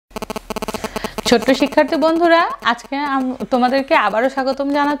ছোট্ট শিক্ষার্থী বন্ধুরা, আজকে তোমাদেরকে আবারও স্বাগতম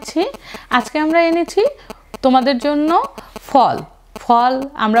জানাচ্ছি। আজকে আমরা এনেছি তোমাদের জন্য ফল।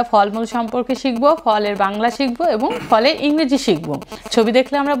 আমরা ফলমূল সম্পর্কে শিখব, ফলের বাংলা শিখব এবং ফলের ইংরেজি শিখব। ছবি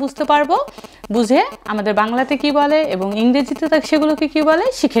দেখলে আমরা বুঝতে পারবো, বুঝে আমাদের বাংলাতে কি বলে এবং ইংরেজিতে সেগুলোকে কি বলে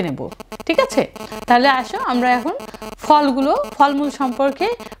শিখে নেব। ঠিক আছে, তাহলে আসো আমরা এখন ফলমূল সম্পর্কে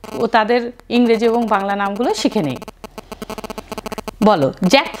ও তাদের ইংরেজি এবং বাংলা নামগুলো শিখে নেই। বলো,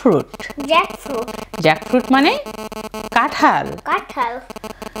 জ্যাকফ্রুট। জ্যাকফ্রুট মানে কাঁঠাল।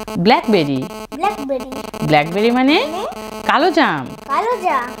 ব্ল্যাকবেরি। ব্ল্যাকবেরি মানে কালো জাম।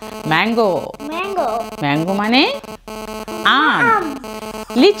 ম্যাঙ্গো। ম্যাঙ্গো মানে আম।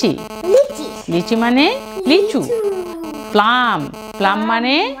 লিচি মানে লিচু। প্লাম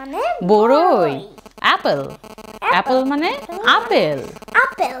মানে বরই। অ্যাপেল মানে আপেল।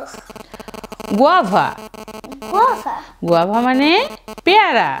 গুয়াভা মানে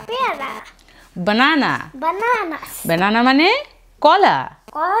পেয়ারা। বানানা মানে কলা।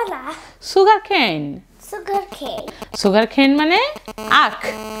 সুগার কেন মানে আখ।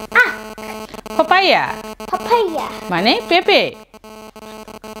 পাপায়া মানে পেঁপে।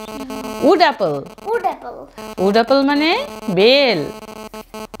 উড অ্যাপেল মানে বেল।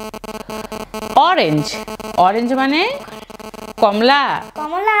 অরেঞ্জ মানে কমলা।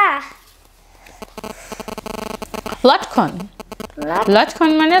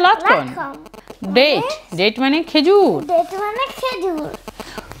 লটকন মানে লটকন। ডেট মানে খেজুর।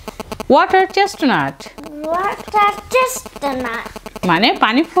 ওয়াটার চেস্টনাট মানে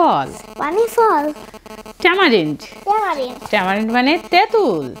পানি ফল। ট্যামারিন্ড মানে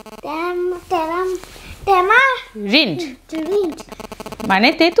তেঁতুল। রিন্ড মানে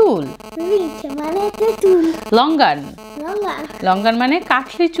তেঁতুল। লঙ্গান মানে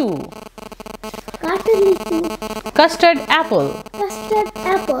কাঠলিচু। কাস্টার্ড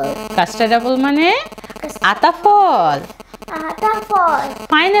অ্যাপেল মানে আতা ফল।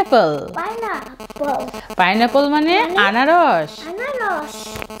 পাইনঅ্যাপল মানে আনারস।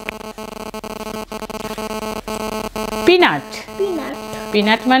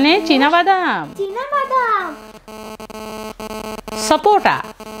 পিনাট মানে চীনাবাদাম।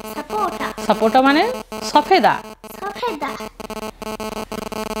 সাপোটা মানে সফেদা।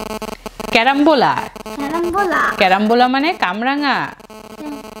 ক্যারাম্বোলা মানে কামরাঙা।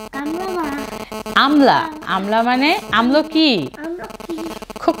 আমলা মানে আমলকি।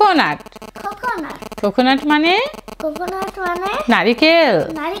 কোকোনাট মানে নারিকেল।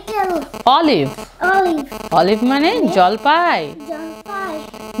 অলিভ মানে জলপাই।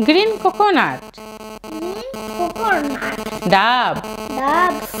 Green coconut. ডাব।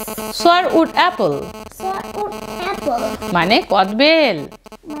 সোয়ারউড অ্যাপেল মানে কদবেল।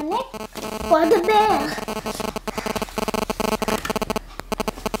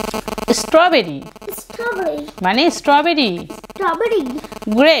 স্ট্রবেরি মানে স্ট্রবেরি।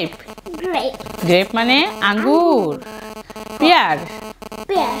 গ্রেপ মানে আঙ্গুর। পেয়ার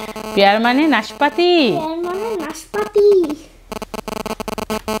মানে নাশপাতি।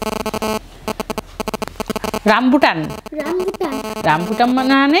 রামবুটান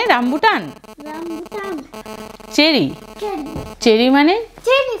মানে রামবুটান। চেরি মানে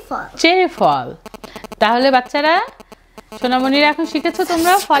চেরি ফল। তাহলে বাচ্চারা, সোনামণিরা, এখন শিখেছো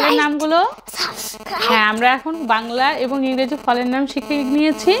তোমরা ফলের নামগুলো? হ্যাঁ, আমরা এখন বাংলা এবং ইংরেজি ফলের নাম শিখে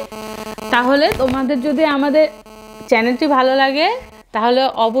নিয়েছি। তাহলে তোমাদের যদি আমাদের চ্যানেলটি ভালো লাগে তাহলে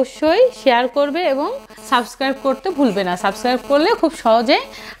অবশ্যই শেয়ার করবে এবং সাবস্ক্রাইব করতে ভুলবে না। সাবস্ক্রাইব করলে খুব সহজে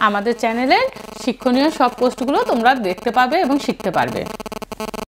আমাদের চ্যানেলের শিক্ষণীয় সব পোস্টগুলো তোমরা দেখতে পাবে এবং শিখতে পারবে।